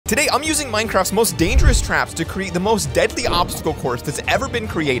Today, I'm using Minecraft's most dangerous traps to create the most deadly obstacle course that's ever been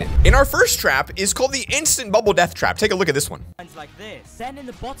created. And our first trap is called the instant bubble death trap. Take a look at this one. Like this. Then in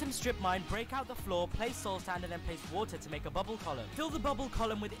the bottom strip mine, break out the floor, place soul sand, and then place water to make a bubble column. Fill the bubble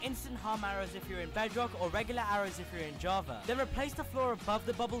column with instant harm arrows if you're in Bedrock, or regular arrows if you're in Java. Then replace the floor above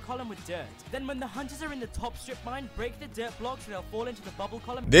the bubble column with dirt. Then when the hunters are in the top strip mine, break the dirt blocks so they'll fall into the bubble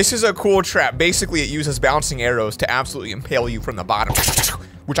column. This is a cool trap. Basically, it uses bouncing arrows to absolutely impale you from the bottom,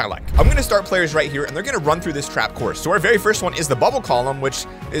 which I like. I'm gonna start players right here, and they're gonna run through this trap course. So our very first one is the bubble column, which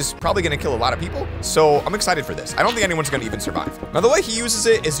is probably gonna kill a lot of people. So I'm excited for this. I don't think anyone's gonna even survive. Now, the way he uses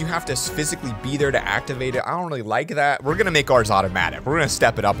it is you have to physically be there to activate it. I don't really like that. We're gonna make ours automatic. We're gonna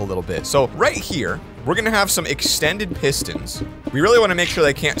step it up a little bit. So right here, we're gonna have some extended pistons. We really wanna make sure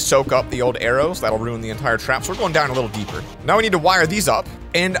they can't soak up the old arrows. That'll ruin the entire trap. So we're going down a little deeper. Now we need to wire these up.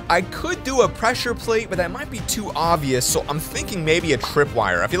 And I could do a pressure plate, but that might be too obvious. So I'm thinking maybe a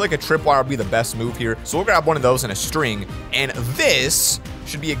tripwire. I feel like a tripwire would be the best move here. So we'll grab one of those and a string. And this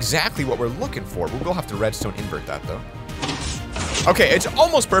should be exactly what we're looking for. We will have to redstone invert that though. Okay, it's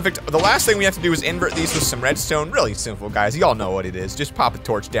almost perfect. The last thing we have to do is invert these with some redstone. Really simple, guys. Y'all know what it is. Just pop a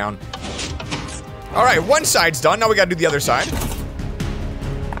torch down. All right, one side's done. Now we gotta do the other side.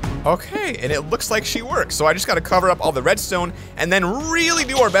 Okay, and it looks like she works. So I just gotta cover up all the redstone and then really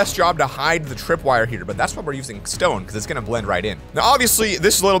do our best job to hide the tripwire here. But that's why we're using stone, because it's gonna blend right in. Now, obviously,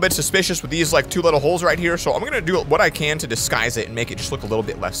 this is a little bit suspicious with these like two little holes right here. So I'm gonna do what I can to disguise it and make it just look a little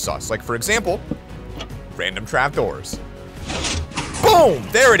bit less sus. Like, for example, random trapdoors. Boom!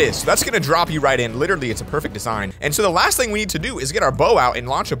 There it is. So that's gonna drop you right in. Literally, it's a perfect design. And so the last thing we need to do is get our bow out and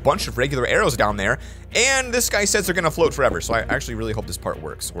launch a bunch of regular arrows down there. And this guy says they're gonna float forever. So I actually really hope this part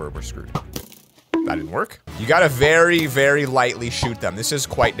works, or we're screwed. That didn't work. You gotta very, very lightly shoot them. This is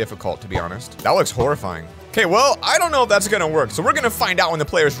quite difficult, to be honest. That looks horrifying. Okay, well, I don't know if that's gonna work. So we're gonna find out when the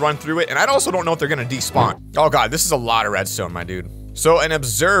players run through it. And I also don't know if they're gonna despawn. Oh God, this is a lot of redstone, my dude. So an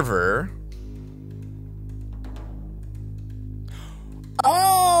observer.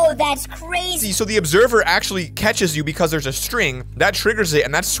 Oh, that's crazy. So the observer actually catches you because there's a string that triggers it,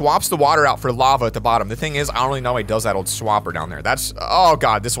 and that swaps the water out for lava at the bottom. The thing is, I don't really know how he does that old swapper down there. That's, oh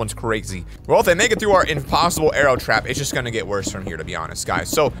God, this one's crazy. Well, if they make it through our impossible arrow trap, it's just gonna get worse from here, to be honest, guys.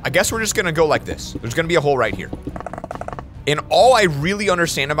 So I guess we're just gonna go like this. There's gonna be a hole right here. And all I really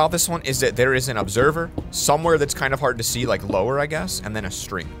understand about this one is that there is an observer somewhere that's kind of hard to see, like lower, I guess, and then a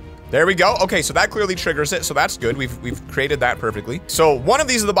string. There we go. Okay, so that clearly triggers it, so that's good. We've created that perfectly. So one of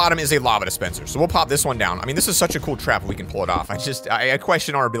these at the bottom is a lava dispenser. So we'll pop this one down. I mean, this is such a cool trap if we can pull it off. I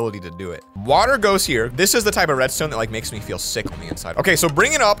question our ability to do it. Water goes here. This is the type of redstone that like makes me feel sick on the inside. Okay, so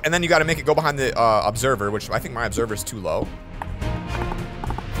bring it up, and then you got to make it go behind the observer, which I think my observer is too low.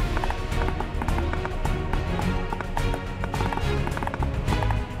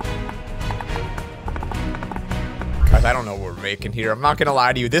 I don't know what we're making here. I'm not gonna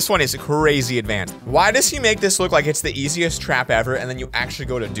lie to you. This one is crazy advanced. Why does he make this look like it's the easiest trap ever, and then you actually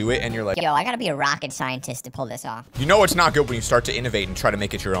go to do it and you're like, Yo, I gotta be a rocket scientist to pull this off. You know it's not good when you start to innovate and try to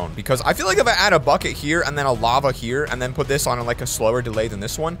make it your own. Because I feel like if I add a bucket here and then a lava here and then put this on like a slower delay than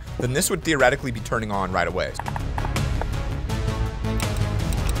this one, then this would theoretically be turning on right away.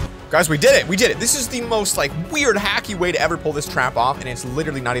 Guys, we did it. We did it. This is the most like weird hacky way to ever pull this trap off, and it's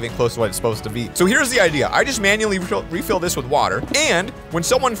literally not even close to what it's supposed to be. So here's the idea. I just manually refill this with water, and when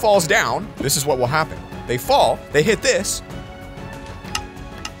someone falls down, this is what will happen. They fall, they hit this,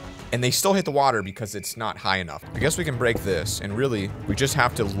 and they still hit the water because it's not high enough. I guess we can break this, and really, we just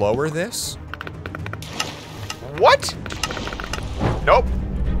have to lower this. What? Nope.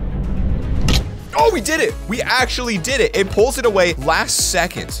 Oh, we did it. We actually did it. It pulls it away last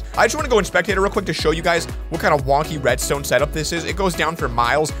second. I just want to go in spectator real quick to show you guys what kind of wonky redstone setup this is. It goes down for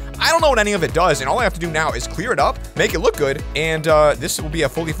miles. I don't know what any of it does, and all I have to do now is clear it up, make it look good, and this will be a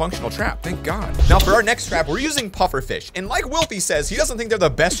fully functional trap. Thank God. Now for our next trap, we're using pufferfish. And like Wilfie says, he doesn't think they're the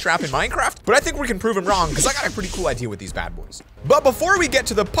best trap in Minecraft, but I think we can prove him wrong because I got a pretty cool idea with these bad boys. But before we get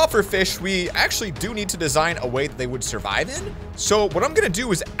to the pufferfish, we actually do need to design a way that they would survive in. So what I'm gonna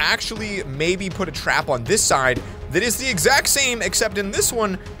do is actually maybe put a trap on this side that is the exact same, except in this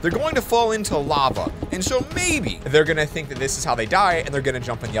one, they're going to fall into lava. And so maybe they're gonna think that this is how they die, and they're gonna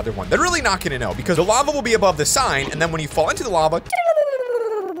jump in the other one. They're really not gonna know, because the lava will be above the sign, and then when you fall into the lava,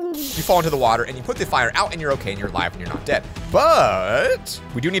 you fall into the water, and you put the fire out, and you're okay, and you're alive, and you're not dead. But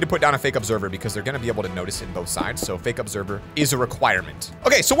we do need to put down a fake observer because they're gonna be able to notice it in both sides, so fake observer is a requirement.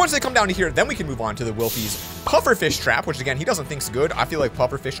 Okay, so once they come down to here, then we can move on to the Wilfie's pufferfish trap, which again, he doesn't think's good. I feel like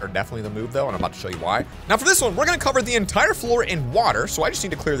pufferfish are definitely the move though, and I'm about to show you why. Now for this one, we're gonna cover the entire floor in water, so I just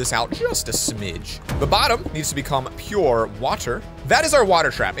need to clear this out just a smidge. The bottom needs to become pure water. That is our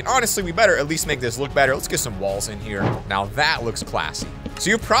water trap, and honestly, we better at least make this look better. Let's get some walls in here. Now that looks classy. So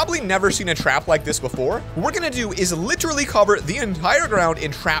you've probably never seen a trap like this before. What we're gonna do is literally cover the entire ground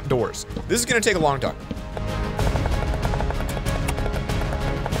in trap doors. This is gonna take a long time.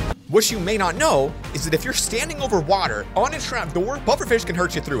 What you may not know is that if you're standing over water on a trap door, pufferfish can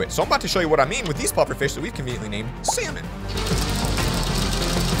hurt you through it. So I'm about to show you what I mean with these pufferfish that we've conveniently named salmon.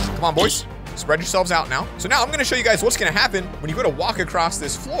 Come on, boys. Spread yourselves out now. So now I'm gonna show you guys what's gonna happen when you go to walk across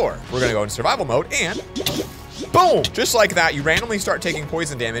this floor. We're gonna go in survival mode and boom, just like that, you randomly start taking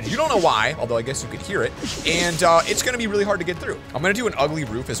poison damage. You don't know why, although I guess you could hear it. And it's gonna be really hard to get through. I'm gonna do an ugly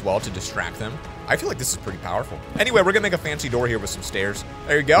roof as well to distract them. I feel like this is pretty powerful. Anyway, we're gonna make a fancy door here with some stairs.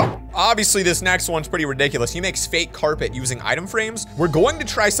 There you go. Obviously, this next one's pretty ridiculous. He makes fake carpet using item frames. We're going to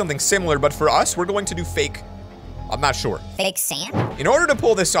try something similar, but for us, we're going to do fake, I'm not sure. Fake sand? In order to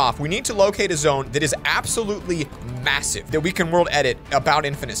pull this off, we need to locate a zone that is absolutely massive, that we can world edit about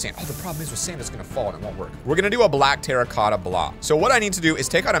infinite sand. Oh, the problem is with sand, it's gonna fall and it won't work. We're gonna do a black terracotta block. So what I need to do is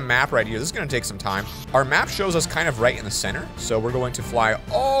take out a map right here. This is gonna take some time. Our map shows us kind of right in the center. So we're going to fly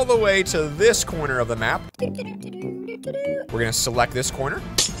all the way to this corner of the map. We're gonna select this corner.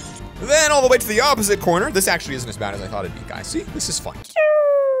 Then all the way to the opposite corner. This actually isn't as bad as I thought it'd be, guys. See, this is fun.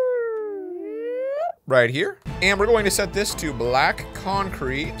 Right here. And we're going to set this to black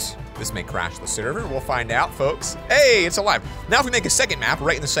concrete. This may crash the server. We'll find out, folks. Hey, it's alive. Now if we make a second map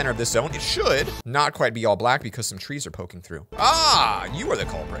right in the center of this zone, it should not quite be all black because some trees are poking through. Ah, you are the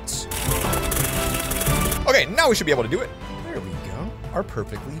culprits. Okay, now we should be able to do it. There we go. Our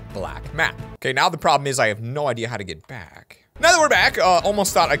perfectly black map. Okay, now the problem is I have no idea how to get back. Now that we're back,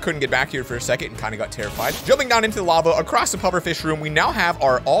 almost thought I couldn't get back here for a second and kind of got terrified. Jumping down into the lava across the pufferfish room, we now have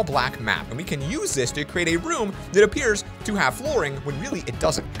our all black map, and we can use this to create a room that appears to have flooring when really it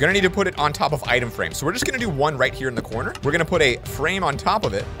doesn't. You're gonna need to put it on top of item frames. So we're just gonna do one right here in the corner. We're gonna put a frame on top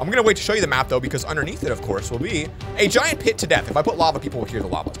of it. I'm gonna wait to show you the map though, because underneath it, of course, will be a giant pit to death. If I put lava, people will hear the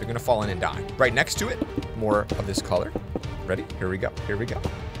lava. They're gonna fall in and die. Right next to it, more of this color. Ready? Here we go. Here we go.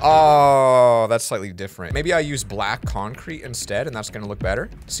 Oh, that's slightly different. Maybe I use black concrete instead, and that's gonna look better.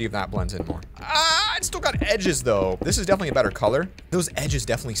 See if that blends in more. Ah, it's still got edges though. This is definitely a better color. Those edges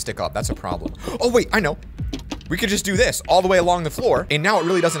definitely stick up. That's a problem. Oh wait, I know. We could just do this all the way along the floor, and now it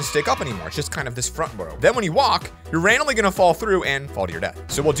really doesn't stick up anymore. It's just kind of this front row. Then when you walk, you're randomly gonna fall through and fall to your death.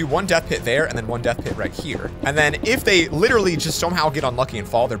 So we'll do one death pit there, and then one death pit right here. And then if they literally just somehow get unlucky and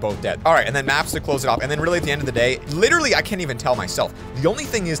fall, they're both dead. All right, and then maps to close it off. And then really at the end of the day, literally I can't even tell myself. The only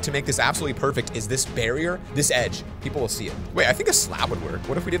thing is to make this absolutely perfect is this barrier, this edge. People will see it. Wait, I think a slab would work.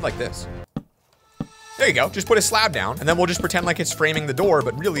 What if we did like this? There you go, just put a slab down, and then we'll just pretend like it's framing the door,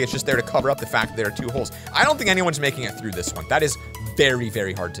 but really it's just there to cover up the fact that there are two holes. I don't think anyone's making it through this one. That is very,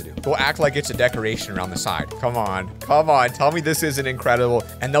 very hard to do. We'll act like it's a decoration around the side. Come on, tell me this isn't incredible.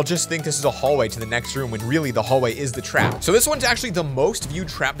 And they'll just think this is a hallway to the next room when really the hallway is the trap. So this one's actually the most viewed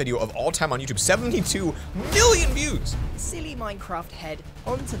trap video of all time on YouTube, 72 million views. Silly Minecraft head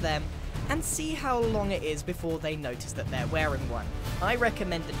onto them and see how long it is before they notice that they're wearing one. I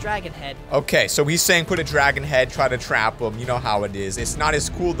recommend the dragon head. Okay, so he's saying put a dragon head, try to trap them. You know how it is. It's not as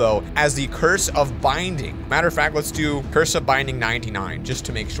cool though as the Curse of Binding. Matter of fact, let's do Curse of Binding 99 just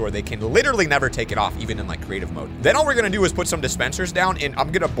to make sure they can literally never take it off, even in like creative mode. Then all we're gonna do is put some dispensers down, and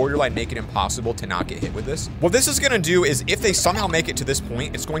I'm gonna borderline make it impossible to not get hit with this. What this is gonna do is if they somehow make it to this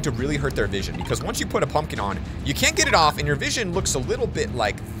point, it's going to really hurt their vision, because once you put a pumpkin on, you can't get it off and your vision looks a little bit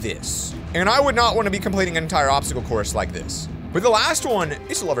like this. And I would not want to be completing an entire obstacle course like this. But the last one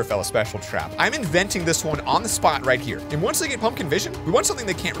is a LoverFella special trap. I'm inventing this one on the spot right here. And once they get pumpkin vision, we want something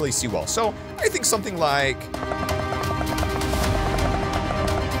they can't really see well. So I think something like...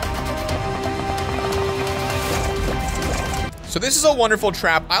 So this is a wonderful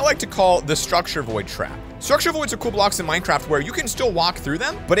trap I like to call the Structure Void trap. Structure voids are cool blocks in Minecraft where you can still walk through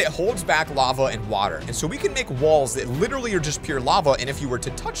them, but it holds back lava and water. And so we can make walls that literally are just pure lava, and if you were to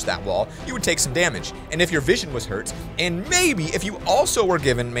touch that wall, you would take some damage. And if your vision was hurt, and maybe if you also were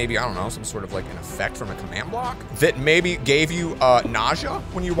given maybe, I don't know, some sort of like an effect from a command block that maybe gave you nausea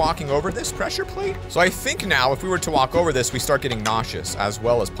when you're walking over this pressure plate. So I think now if we were to walk over this, we start getting nauseous as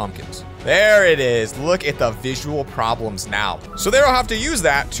well as pumpkins. There it is. Look at the visual problems now. So there I'll have to use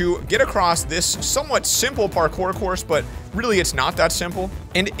that to get across this somewhat simple simple parkour course, but really it's not that simple.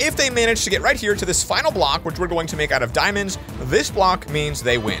 And if they manage to get right here to this final block, which we're going to make out of diamonds, this block means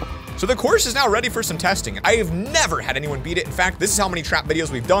they win. So the course is now ready for some testing. I have never had anyone beat it. In fact, this is how many trap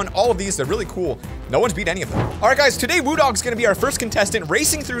videos we've done. All of these, they're really cool. No one's beat any of them. All right, guys, today WooDog's gonna be our first contestant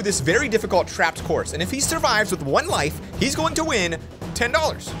racing through this very difficult trapped course. And if he survives with 1 life, he's going to win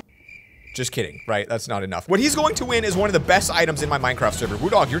 $10. Just kidding, right? That's not enough. What he's going to win is one of the best items in my Minecraft server.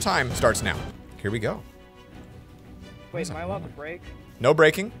 WooDog, your time starts now. Here we go. Wait, am I allowed to break? No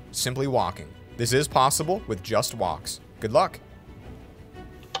breaking, simply walking. This is possible with just walks. Good luck.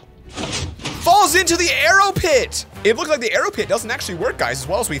 Falls into the arrow pit. It looked like the arrow pit doesn't actually work, guys, as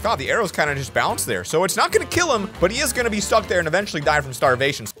well as we thought. The arrows kind of just bounce there. So it's not going to kill him, but he is going to be stuck there and eventually die from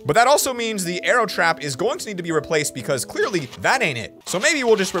starvation. But that also means the arrow trap is going to need to be replaced because clearly that ain't it. So maybe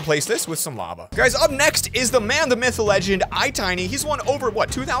we'll just replace this with some lava. Guys, up next is the man, the myth, the legend, iTiny. He's won over, what,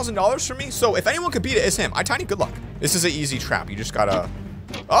 $2,000 from me? So if anyone could beat it, it's him. iTiny, good luck. This is an easy trap. You just gotta...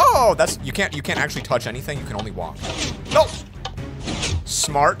 Oh, that's... You can't actually touch anything. You can only walk. No!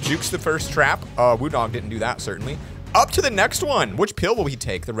 Smart, jukes the first trap. WooDog didn't do that, certainly. Up to the next one. Which pill will he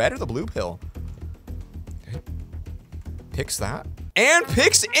take? The red or the blue pill? Picks that. And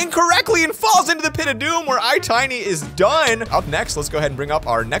picks incorrectly and falls into the pit of doom where iTiny is done. Up next, let's go ahead and bring up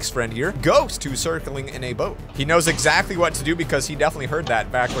our next friend here. Ghost, who's circling in a boat. He knows exactly what to do because he definitely heard that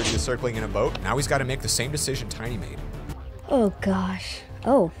back where he was circling in a boat. Now he's got to make the same decision Tiny made. Oh, gosh.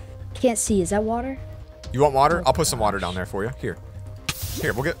 Oh, can't see. Is that water? You want water? I'll put some water down there for you. Here.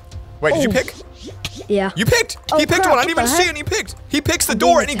 Here, we'll get... Wait, did you pick? Yeah. You picked! He picked one. I didn't even see it, and he picked. He picks the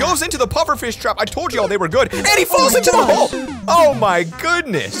door, and he goes into the pufferfish trap. I told y'all they were good. And he falls into the hole! Oh my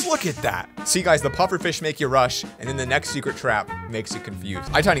goodness. Look at that. See, guys, the pufferfish make you rush, and then the next secret trap makes you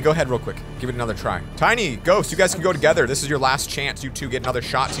confused. iTiny, go ahead real quick. Give it another try. Tiny, Ghost, you guys can go together. This is your last chance. You two get another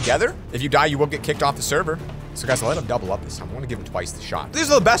shot together. If you die, you will get kicked off the server. So, guys, I'll let him double up this time. I want to give him twice the shot.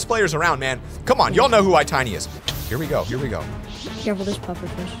 These are the best players around, man. Come on, y'all know who iTiny is. Here we go. Here we go. Careful, this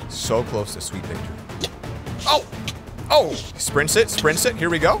pufferfish. So close to sweet victory. Oh! Oh! Sprints it, sprints it. Here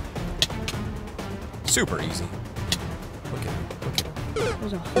we go. Super easy. Look at him. Look at him.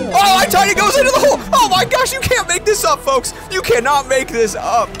 There's a hole. Oh, iTiny goes into the hole! Oh my gosh, you can't make this up, folks! You cannot make this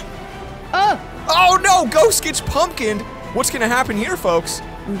up! Oh no! Ghost gets pumpkined! What's gonna happen here, folks?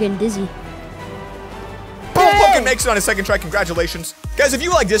 I'm getting dizzy. Boom! Pumpkin makes it on his second try. Congratulations. Guys, if you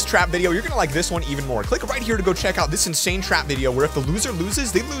like this trap video, you're gonna like this one even more. Click right here to go check out this insane trap video where if the loser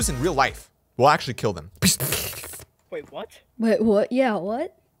loses, they lose in real life. We'll actually kill them. Wait, what? Wait, what? Yeah,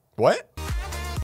 what? What?